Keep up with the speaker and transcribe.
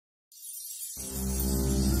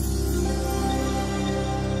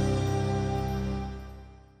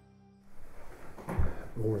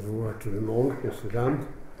Bonjour à tout le monde, messieurs, dames.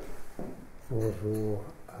 Bonjour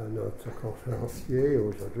à notre conférencier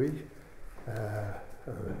aujourd'hui.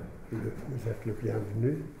 Vous êtes le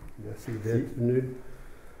bienvenu. Merci d'être venu.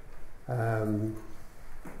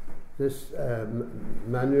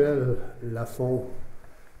 Manuel Lafont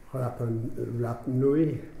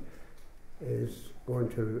Rapnouil is going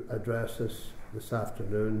to address us this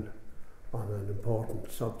afternoon on an important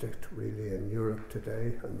subject really in Europe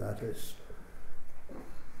today, and that is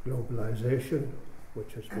globalisation,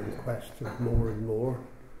 which has been questioned more and more,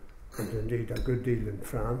 and indeed a good deal in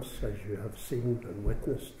France, as you have seen and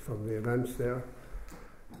witnessed from the events there.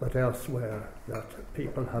 But elsewhere, that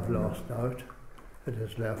people have lost out. It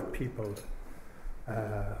has left people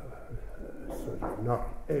sort of not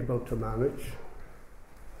able to manage,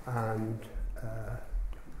 and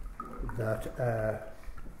that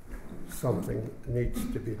something needs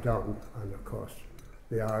to be done. And of course,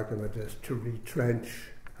 the argument is to retrench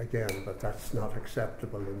again, but that's not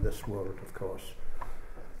acceptable in this world, of course.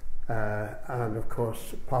 And of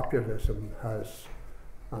course, populism has,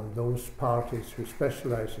 and those parties who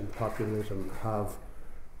specialize in populism have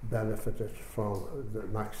benefited from the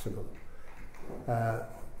maximum.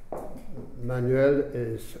 Manuel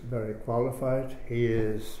is very qualified. He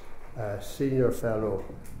is a senior fellow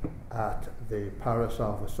at the Paris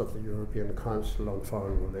office of the European Council on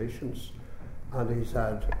Foreign Relations, and he's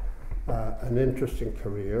had an interesting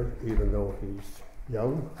career, even though he's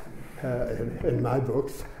young, in my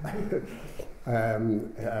books,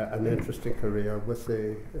 an interesting career with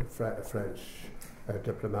the French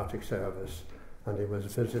diplomatic service, and he was a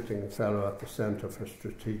visiting fellow at the Centre for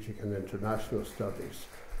Strategic and International Studies,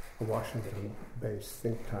 a Washington-based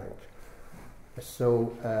think tank.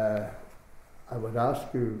 So I would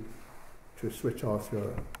ask you to switch off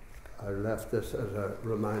your, I left this as a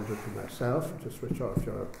reminder to myself, to switch off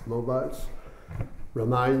your mobiles.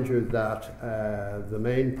 Remind you that the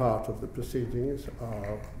main part of the proceedings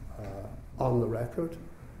are on the record,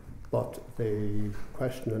 but the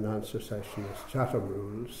question and answer session is Chatham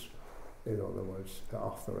rules, in other words,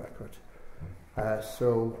 off the record.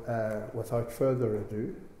 So without further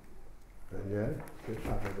ado, Daniel, we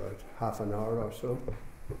have about half an hour or so.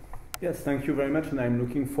 Yes, thank you very much, and I'm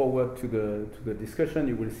looking forward to the discussion.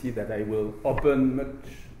 You will see that I will open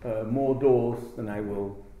much more doors than I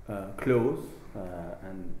will close,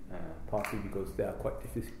 and partly because they are quite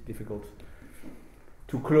difficult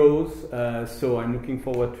to close. So I'm looking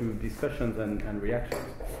forward to discussions and reactions.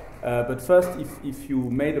 But first, if you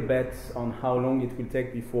made a bet on how long it will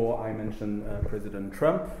take before I mention President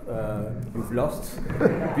Trump, you've lost,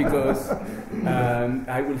 because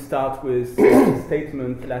I will start with a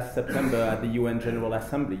statement last September at the UN General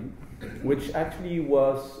Assembly, which actually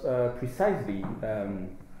was precisely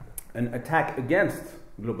an attack against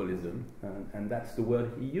globalism, and that's the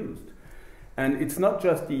word he used. And it's not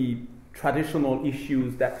just the traditional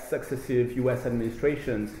issues that successive US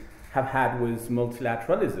administrations have had with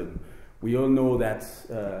multilateralism. We all know that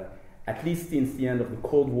at least since the end of the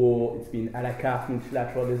Cold War, it's been a la carte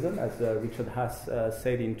multilateralism, as Richard Haas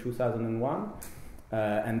said in 2001.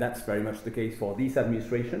 And that's very much the case for this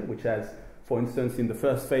administration, which has, for instance, in the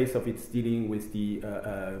first phase of its dealing with the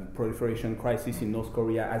proliferation crisis in North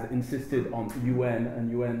Korea, has insisted on UN and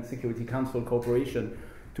UN Security Council cooperation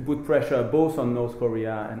to put pressure both on North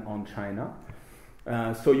Korea and on China.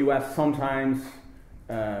 So you have sometimes,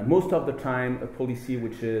 most of the time, a policy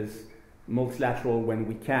which is multilateral when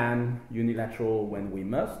we can, unilateral when we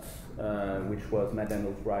must, which was Madeleine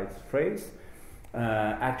Albright's phrase.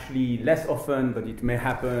 Actually, less often, but it may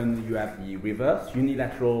happen, you have the reverse,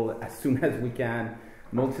 unilateral as soon as we can,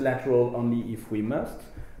 multilateral only if we must.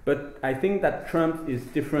 But I think that Trump is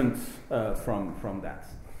different from that.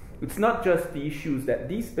 It's not just the issues that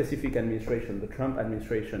this specific administration, the Trump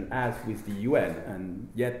administration, has with the UN, and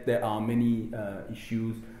yet there are many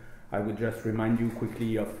issues. I would just remind you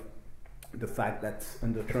quickly of the fact that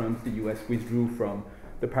under Trump, the US withdrew from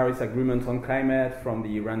the Paris Agreement on climate, from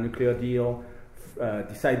the Iran nuclear deal,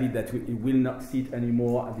 decided that it will not sit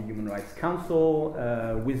anymore at the Human Rights Council,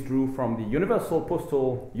 withdrew from the Universal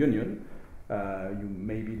Postal Union. You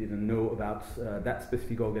maybe didn't know about that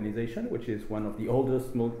specific organization, which is one of the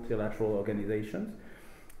oldest multilateral organizations,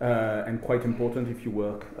 and quite important if you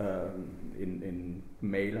work in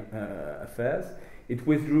mail affairs. It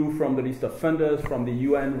withdrew from the list of funders from the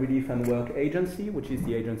UN Relief and Work Agency, which is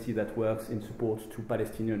the agency that works in support to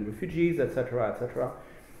Palestinian refugees, etc., etc.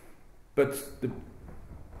 But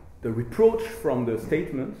the reproach from the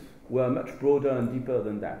statements were much broader and deeper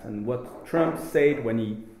than that. And what Trump said when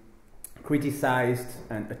he criticized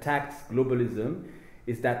and attacked globalism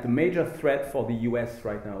is that the major threat for the US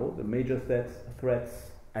right now, the major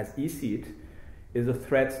threats as he sees it, is a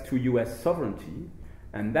threat to US sovereignty,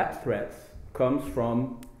 and that threat comes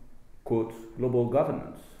from, quote, global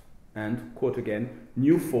governance and, quote again,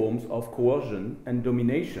 new forms of coercion and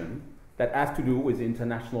domination that have to do with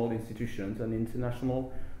international institutions and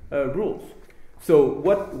international rules. So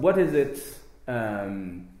what is it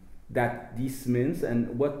that this means,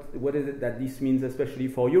 and what is it that this means especially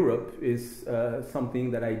for Europe is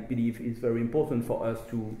something that I believe is very important for us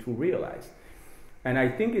to realize. And I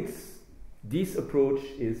think this approach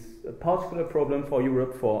is a particular problem for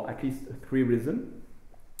Europe for at least 3 reasons.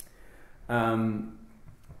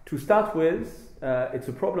 To start with, it's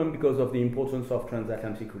a problem because of the importance of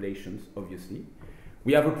transatlantic relations, obviously.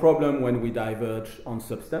 We have a problem when we diverge on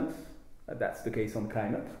substance. That's the case on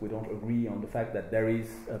climate. We don't agree on the fact that there is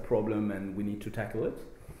a problem and we need to tackle it.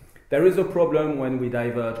 There is a problem when we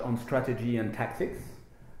diverge on strategy and tactics.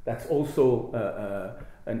 That's also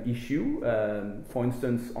an issue. For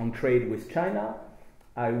instance, on trade with China,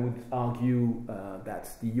 I would argue that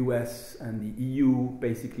the US and the EU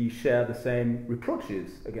basically share the same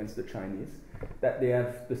reproaches against the Chinese, that they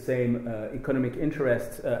have the same economic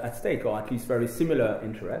interests at stake, or at least very similar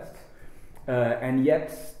interests. And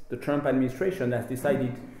yet, the Trump administration has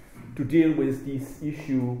decided to deal with this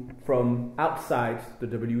issue from outside the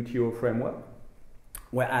WTO framework,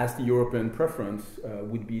 whereas the European preference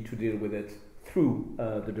would be to deal with it through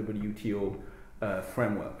the WTO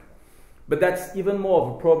framework. But that's even more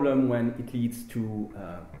of a problem when it leads to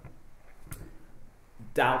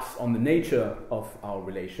doubts on the nature of our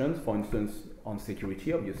relations. For instance, on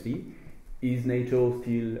security, obviously. Is NATO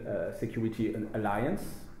still a security alliance,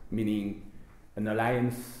 meaning an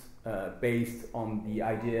alliance based on the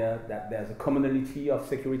idea that there's a commonality of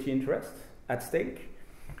security interests at stake?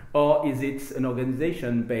 Or is it an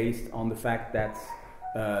organization based on the fact that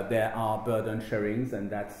there are burden sharings and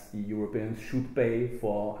that the Europeans should pay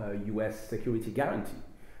for a US security guarantee?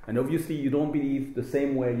 And obviously you don't believe the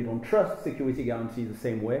same way, you don't trust security guarantees the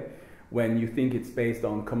same way when you think it's based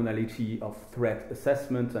on commonality of threat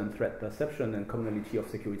assessment and threat perception and commonality of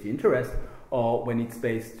security interest, or when it's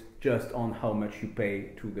based just on how much you pay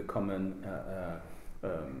to the common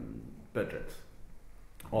budget,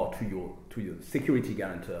 or to your security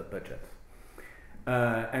guarantor budget.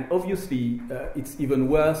 And obviously, it's even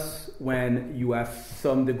worse when you have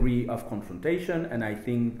some degree of confrontation, and I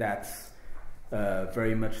think that's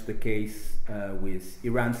very much the case with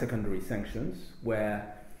Iran secondary sanctions,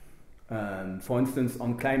 where, for instance,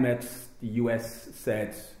 on climate, the US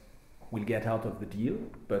said we'll get out of the deal,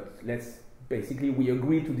 but we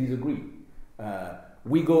agree to disagree.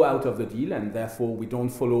 We go out of the deal, and therefore we don't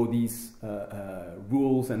follow these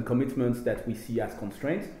rules and commitments that we see as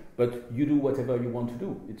constraints, but you do whatever you want to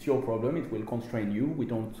do. It's your problem, it will constrain you, we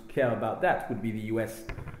don't care about that, would be the US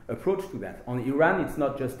approach to that. On Iran, it's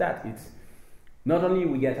not just that, it's not only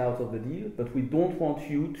we get out of the deal, but we don't want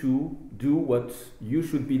you to do what you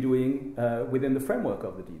should be doing within the framework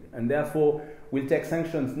of the deal. And therefore, we'll take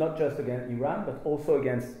sanctions not just against Iran, but also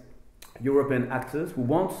against European actors who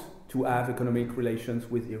want to have economic relations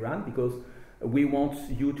with Iran, because we want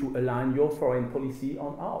you to align your foreign policy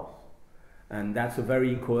on ours. And that's a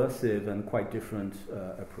very coercive and quite different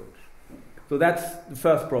approach. So that's the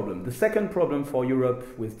first problem. The second problem for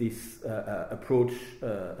Europe with this approach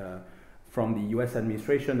from the US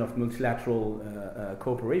administration of multilateral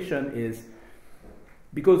cooperation is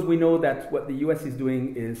because we know that what the US is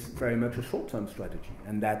doing is very much a short-term strategy,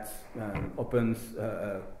 and that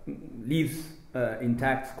leaves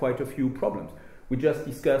intact quite a few problems. We just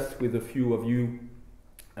discussed with a few of you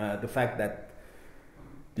the fact that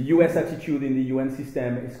the US attitude in the UN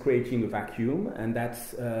system is creating a vacuum, and that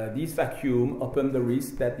this vacuum opens the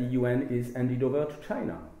risk that the UN is handed over to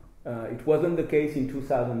China. It wasn't the case in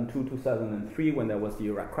 2002-2003 when there was the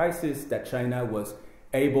Iraq crisis, that China was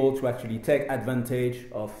able to actually take advantage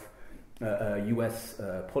of US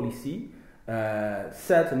policy.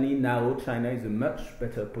 Certainly now China is in a much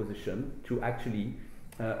better position to actually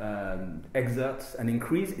exert and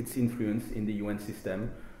increase its influence in the UN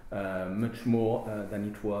system much more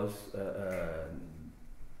than it was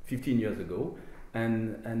 15 years ago,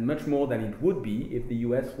 and much more than it would be if the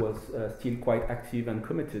US was still quite active and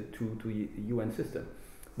committed to the UN system.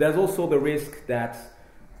 There's also the risk that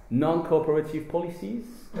non-cooperative policies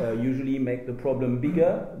usually make the problem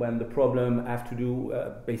bigger when the problem have to do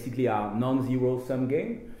basically are non-zero sum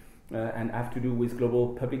game and have to do with global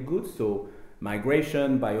public goods, so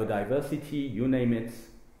migration, biodiversity, you name it.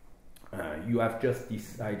 You have just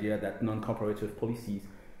this idea that non-cooperative policies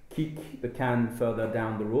kick the can further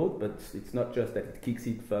down the road, but it's not just that it kicks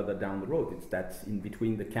it further down the road, it's that in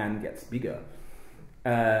between the can gets bigger.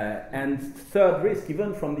 And third risk,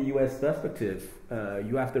 even from the US perspective,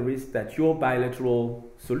 you have the risk that your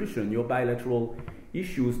bilateral solution, your bilateral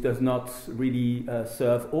issues does not really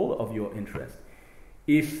serve all of your interests.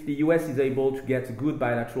 If the US is able to get a good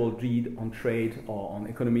bilateral deal on trade or on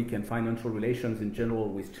economic and financial relations in general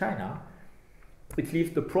with China, it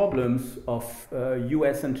leaves the problems of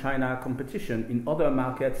US and China competition in other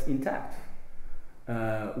markets intact.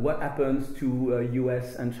 What happens to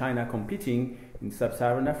US and China competing in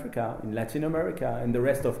Sub-Saharan Africa, in Latin America, and the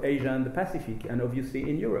rest of Asia and the Pacific, and obviously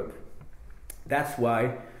in Europe? That's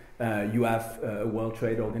why you have a World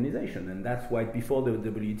Trade Organization, and that's why before the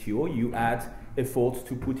WTO you had efforts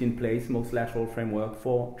to put in place multilateral framework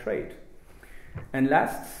for trade. And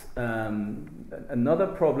last, another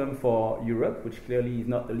problem for Europe, which clearly is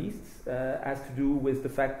not the least, has to do with the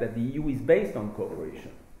fact that the EU is based on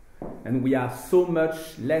cooperation. And we are so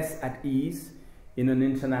much less at ease in an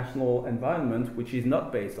international environment which is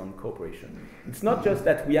not based on cooperation. It's not just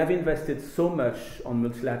that we have invested so much on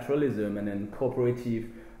multilateralism and in cooperative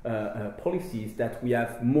policies that we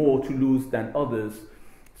have more to lose than others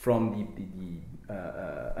from the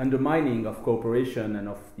undermining of cooperation and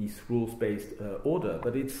of this rules-based order.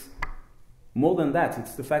 But it's more than that.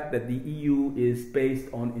 It's the fact that the EU is based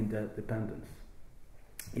on interdependence.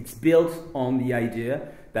 It's built on the idea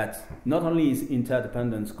that not only is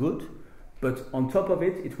interdependence good, but on top of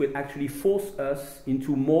it, it will actually force us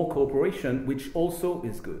into more cooperation, which also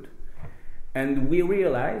is good. And we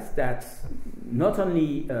realize that not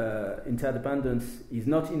only interdependence is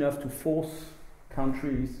not enough to force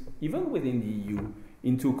countries, even within the EU,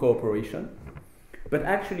 into cooperation, but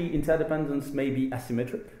actually interdependence may be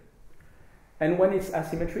asymmetric. And when it's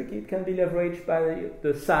asymmetric, it can be leveraged by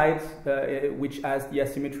the side which has the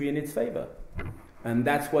asymmetry in its favor. And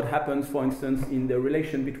that's what happens, for instance, in the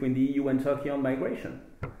relation between the EU and Turkey on migration.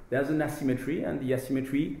 There's an asymmetry, and the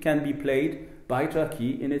asymmetry can be played by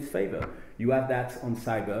Turkey in its favor. You have that on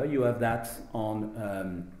cyber, you have that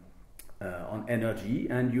on energy,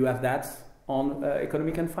 and you have that on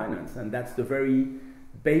economic and finance. And that's the very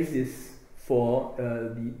basis for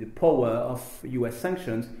the power of US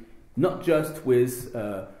sanctions, not just with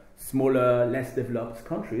smaller, less developed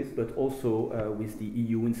countries, but also with the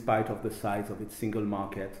EU in spite of the size of its single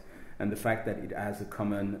market and the fact that it has a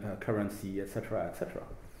common currency, etc., etc.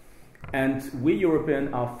 And we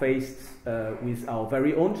Europeans are faced with our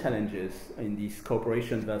very own challenges in this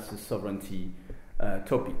cooperation versus sovereignty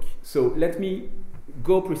topic. So let me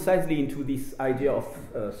go precisely into this idea of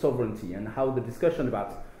sovereignty and how the discussion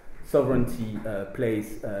about sovereignty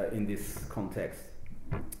plays in this context.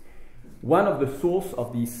 One of the sources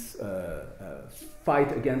of this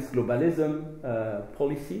fight against globalism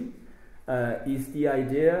policy is the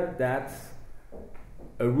idea that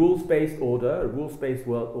a rules-based order, a rules-based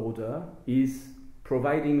world order, is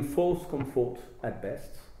providing false comfort at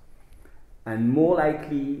best, and more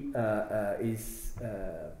likely is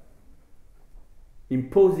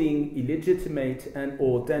imposing illegitimate and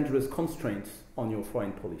or dangerous constraints on your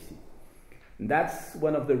foreign policy. And that's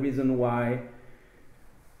one of the reasons why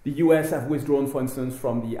the US have withdrawn, for instance,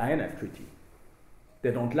 from the INF Treaty. They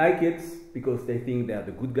don't like it because they think they're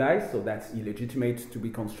the good guys, so that's illegitimate to be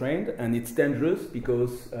constrained, and it's dangerous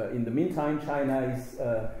because in the meantime China is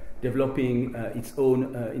developing its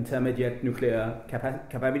own intermediate nuclear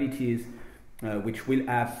capabilities, which will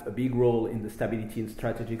have a big role in the stability and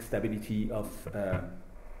strategic stability of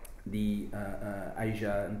the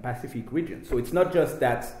Asia and Pacific region. So it's not just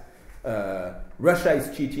that Russia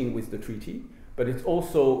is cheating with the treaty, but it's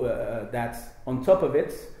also that on top of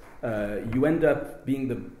it, you end up being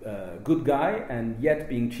the good guy and yet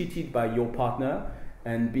being cheated by your partner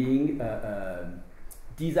and being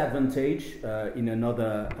disadvantaged in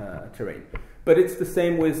another terrain. But it's the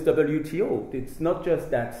same with WTO. It's not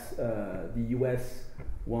just that the US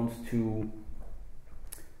wants to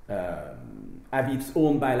have its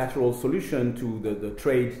own bilateral solution to the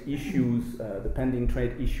trade issues, the pending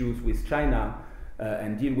trade issues with China,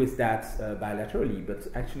 and deal with that bilaterally. But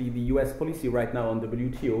actually the US policy right now on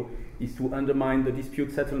WTO is to undermine the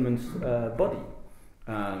dispute settlement body.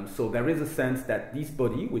 So there is a sense that this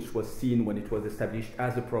body, which was seen when it was established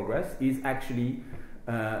as a progress, is actually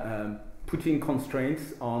putting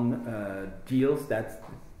constraints on deals that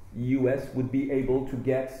the US would be able to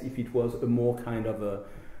get if it was a more kind of a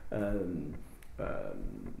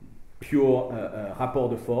pure rapport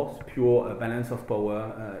de force, pure balance of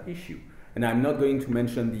power issue. And I'm not going to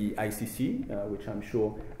mention the ICC, which I'm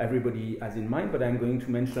sure everybody has in mind, but I'm going to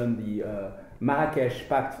mention the Marrakesh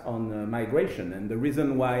Pact on migration. And the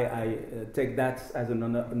reason why I take that as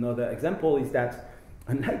another example is that,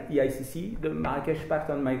 unlike the ICC, the Marrakesh Pact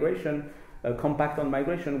on migration Compact on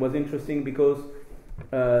Migration was interesting because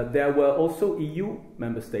there were also EU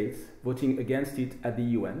member states voting against it at the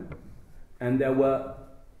UN, and there were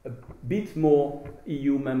a bit more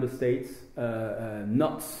EU member states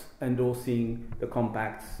not endorsing the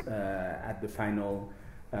compacts at the final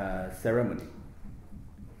ceremony.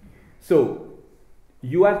 So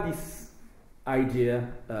you have this idea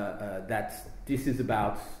that this is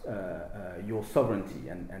about your sovereignty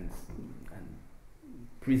and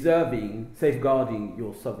preserving, safeguarding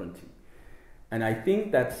your sovereignty. And I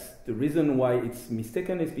think that's the reason why it's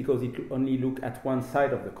mistaken is because it only look at one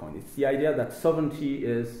side of the coin. It's the idea that sovereignty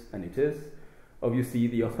is, and it is, obviously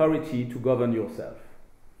the authority to govern yourself.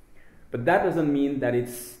 But that doesn't mean that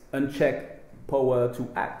it's unchecked power to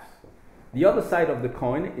act. The other side of the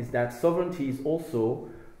coin is that sovereignty is also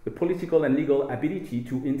the political and legal ability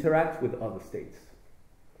to interact with other states.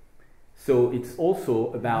 So it's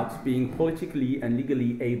also about being politically and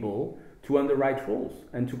legally able to underwrite rules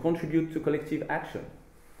and to contribute to collective action.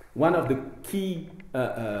 One of the key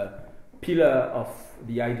pillars of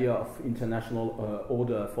the idea of international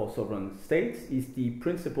order for sovereign states is the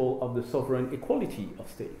principle of the sovereign equality of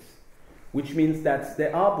states, which means that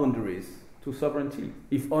there are boundaries to sovereignty,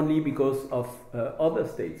 if only because of other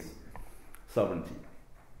states' sovereignty.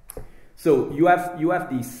 So you have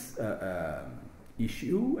this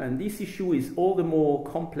issue, and this issue is all the more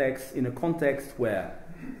complex in a context where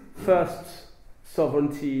first,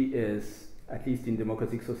 sovereignty is, at least in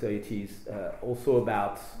democratic societies, also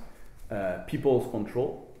about people's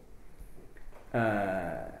control.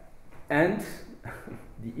 And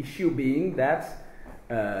the issue being that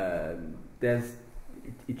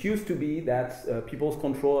it used to be that people's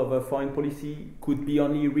control over foreign policy could be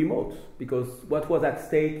only remote, because what was at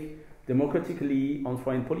stake democratically on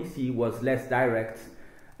foreign policy was less direct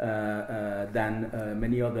than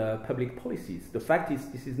many other public policies. The fact is,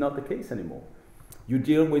 this is not the case anymore. You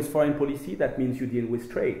deal with foreign policy, that means you deal with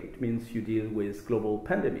trade. It means you deal with global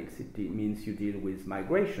pandemics. It means you deal with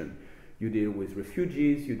migration. You deal with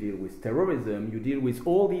refugees. You deal with terrorism. You deal with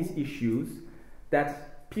all these issues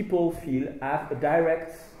that people feel have a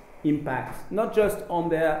direct impact, not just on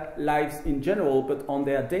their lives in general, but on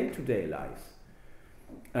their day-to-day lives.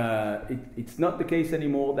 It's not the case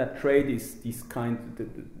anymore that trade is these kind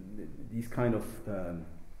of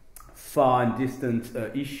far and distant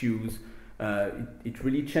issues. It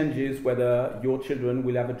really changes whether your children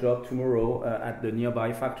will have a job tomorrow at the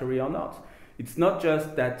nearby factory or not. It's not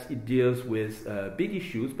just that it deals with big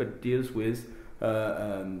issues, but it deals with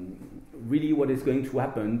really what is going to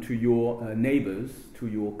happen to your neighbors, to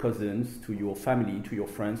your cousins, to your family, to your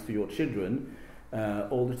friends, to your children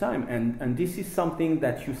all the time. And this is something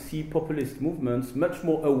that you see populist movements much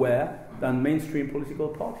more aware than mainstream political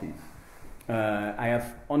parties. I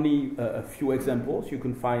have only a few examples. You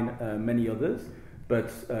can find many others,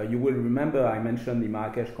 but you will remember I mentioned the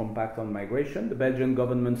Marrakesh Compact on Migration. The Belgian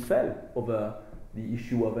government fell over the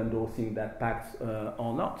issue of endorsing that pact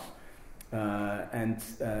or not. And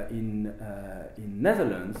in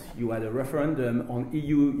Netherlands, you had a referendum on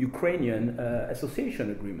EU-Ukrainian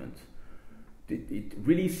association agreement. It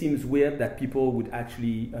really seems weird that people would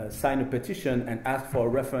actually sign a petition and ask for a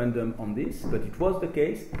referendum on this, but it was the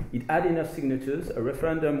case. It had enough signatures, a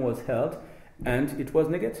referendum was held, and it was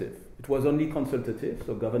negative. It was only consultative,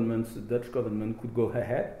 so the Dutch government could go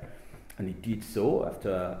ahead, and it did so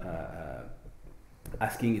after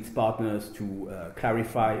asking its partners to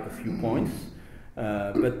clarify a few points.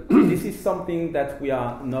 But this is something that we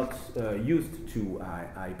are not used to,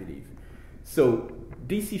 I believe. So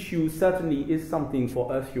this issue certainly is something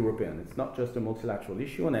for us Europeans. It's not just a multilateral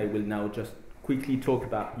issue, and I will now just quickly talk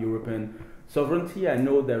about European sovereignty. I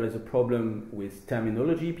know there is a problem with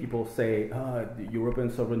terminology. People say the European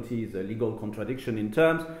sovereignty is a legal contradiction in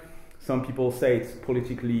terms. Some people say it's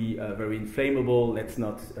politically very inflammable. Let's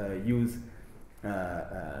not use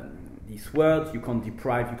these words. You can't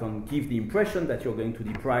give the impression that you're going to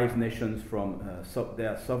deprive nations from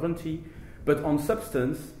their sovereignty. But on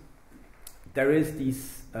substance, there is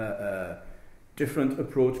this different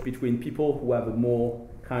approach between people who have a more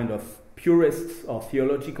kind of purist or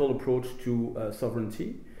theological approach to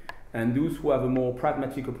sovereignty and those who have a more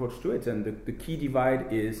pragmatic approach to it. And the key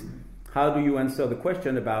divide is, how do you answer the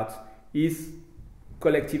question about, is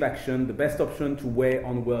collective action the best option to weigh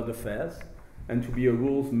on world affairs and to be a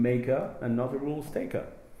rules maker and not a rules taker?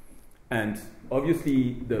 And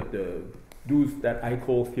obviously those that I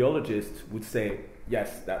call theologists would say,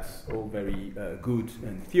 yes, that's all very good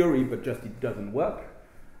in theory, but just it doesn't work.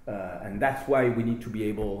 And that's why we need to be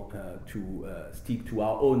able to stick to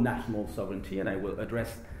our own national sovereignty, and I will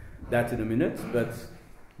address that in a minute. But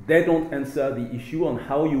they don't answer the issue on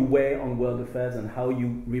how you weigh on world affairs and how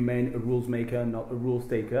you remain a rules maker, not a rules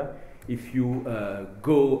taker, if you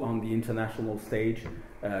go on the international stage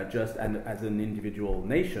just as an individual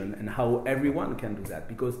nation, and how everyone can do that.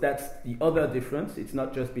 Because that's the other difference. It's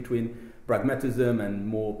not just between pragmatism and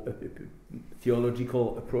more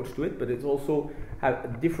theological approach to it, but it's also a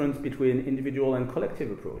difference between individual and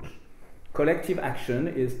collective approach. Collective action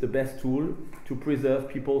is the best tool to preserve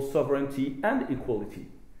people's sovereignty and equality.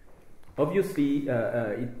 Obviously,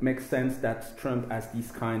 it makes sense that Trump has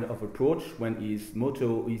this kind of approach when his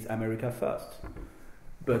motto is America first.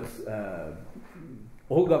 But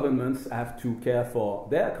all governments have to care for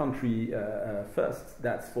their country first,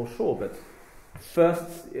 that's for sure. But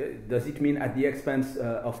first, does it mean at the expense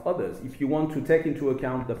of others? If you want to take into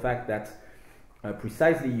account the fact that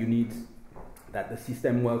precisely you need that the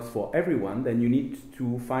system works for everyone, then you need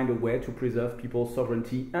to find a way to preserve people's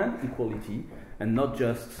sovereignty and equality, and not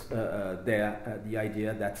just the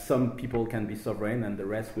idea that some people can be sovereign and the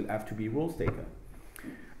rest will have to be rules taker.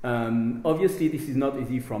 Obviously, this is not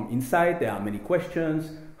easy from inside. There are many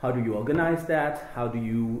questions. How do you organize that? How do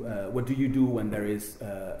you, what do you do when there is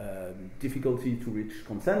difficulty to reach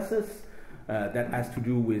consensus? That has to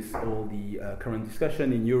do with all the current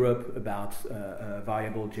discussion in Europe about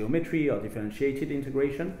variable geometry or differentiated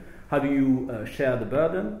integration. How do you share the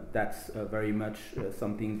burden? That's very much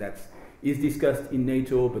something that is discussed in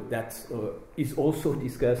NATO, but that is also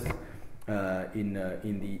discussed in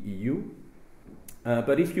the EU.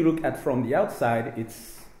 But if you look at from the outside,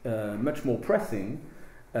 it's much more pressing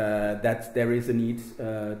that there is a need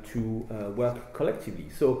to work collectively.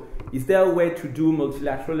 So is there a way to do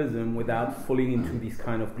multilateralism without falling into this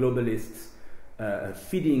kind of globalists,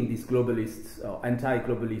 feeding this globalist or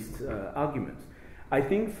anti-globalist argument? I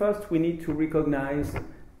think first we need to recognize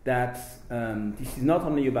that this is not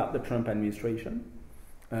only about the Trump administration,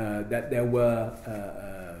 that there were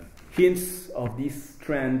hints of this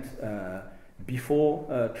trend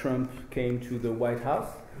before Trump came to the White House,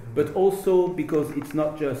 but also because it's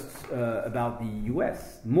not just about the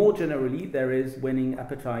US. More generally, there is waning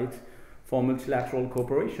appetite for multilateral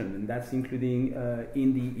cooperation, and that's including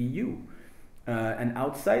in the EU. And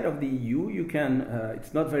outside of the EU, you can,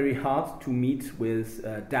 it's not very hard to meet with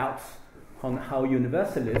doubts on how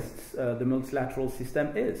universalist the multilateral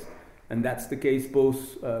system is. And that's the case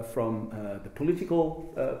both from the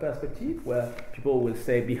political perspective, where people will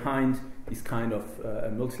say behind this kind of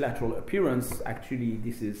multilateral appearance, actually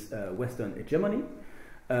this is Western hegemony,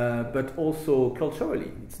 but also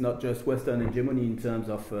culturally. It's not just Western hegemony in terms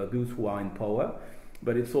of those who are in power,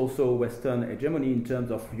 but it's also Western hegemony in terms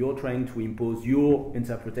of you're trying to impose your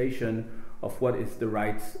interpretation of what is the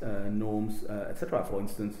right norms, etc. For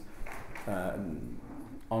instance,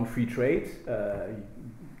 on free trade,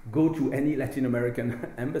 go to any Latin American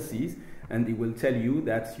embassies and they will tell you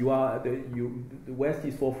that the West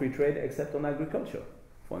is for free trade except on agriculture,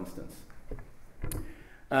 for instance.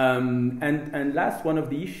 And last, one of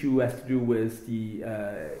the issues has to do with the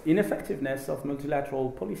ineffectiveness of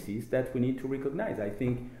multilateral policies that we need to recognize. I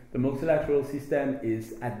think the multilateral system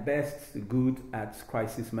is at best good at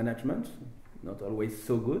crisis management, not always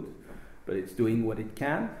so good, but it's doing what it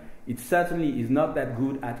can. It certainly is not that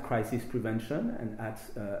good at crisis prevention and at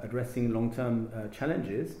addressing long-term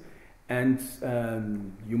challenges. And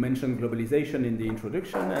you mentioned globalization in the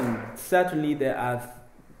introduction, and certainly there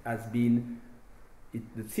has been,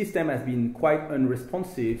 the system has been quite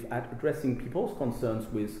unresponsive at addressing people's concerns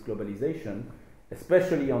with globalization,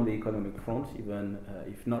 especially on the economic front, even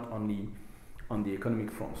if not only on the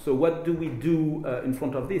economic front. So what do we do in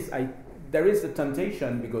front of this? There is a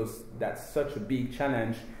temptation, because that's such a big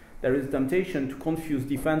challenge, there is a temptation to confuse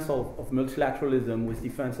defense of multilateralism with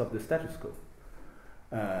defense of the status quo.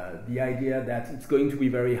 The idea that it's going to be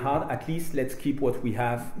very hard, at least let's keep what we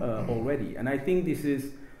have already. And I think this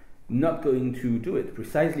is not going to do it,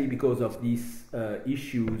 precisely because of these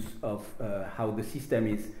issues of how the system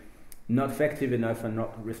is not effective enough and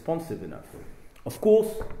not responsive enough. Of course,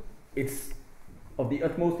 it's of the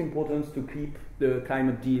utmost importance to keep the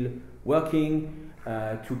climate deal working,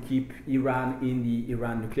 to keep Iran in the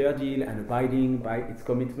Iran nuclear deal and abiding by its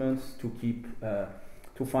commitments, to keep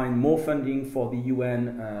to find more funding for the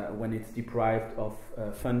UN when it's deprived of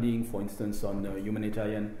funding, for instance, on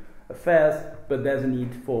humanitarian affairs. But there's a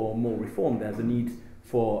need for more reform. There's a need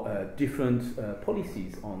for different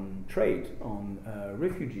policies on trade, on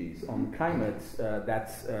refugees, on climate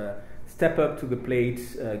that step up to the plate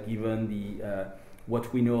given the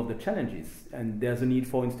what we know of the challenges. And there's a need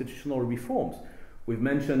for institutional reforms. We've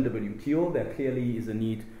mentioned WTO. There clearly is a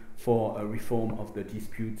need for a reform of the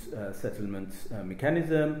dispute settlement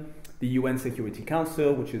mechanism. the UN Security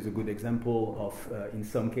Council, which is a good example of, in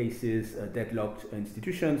some cases, a deadlocked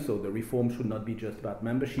institution. So the reform should not be just about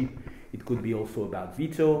membership. It could be also about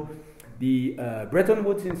veto. The Bretton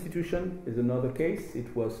Woods institution is another case.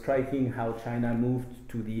 It was striking how China moved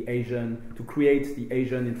to create the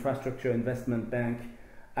Asian Infrastructure Investment Bank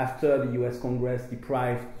after the US Congress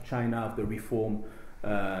deprived China of the reform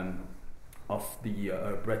of the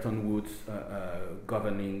Bretton Woods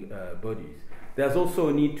governing bodies. There's also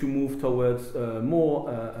a need to move towards more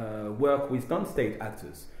work with non-state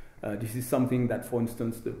actors. This is something that, for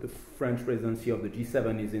instance, the French presidency of the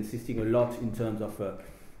G7 is insisting a lot in terms of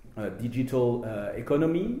digital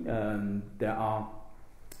economy. There are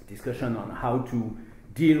discussions on how to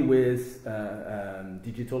deal with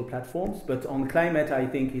digital platforms, but on climate, I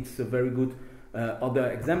think it's a very good other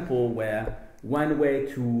example where one way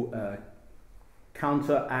to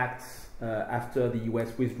counteract after the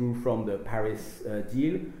US withdrew from the Paris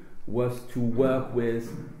deal was to work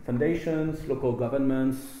with foundations, local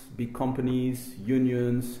governments, big companies,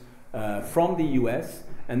 unions from the US,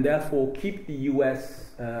 and therefore keep the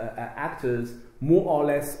US actors more or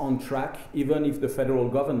less on track, even if the federal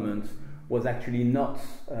government was actually not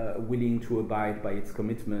willing to abide by its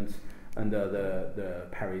commitments under the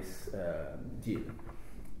Paris deal.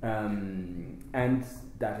 And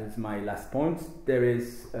that is my last point. There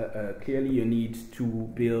is clearly a need to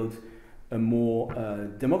build a more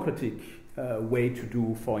democratic way to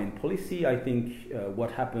do foreign policy. I think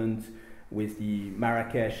what happened with the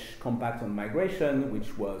Marrakesh Compact on Migration,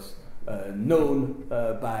 which was known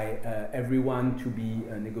by everyone to be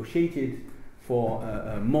negotiated for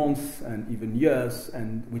months and even years,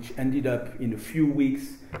 and which ended up in a few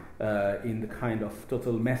weeks in the kind of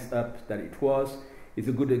total mess up that it was, is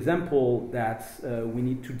a good example that we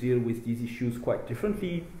need to deal with these issues quite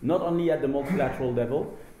differently, not only at the multilateral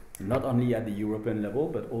level, not only at the European level,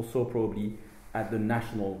 but also probably at the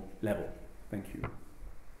national level. Thank you.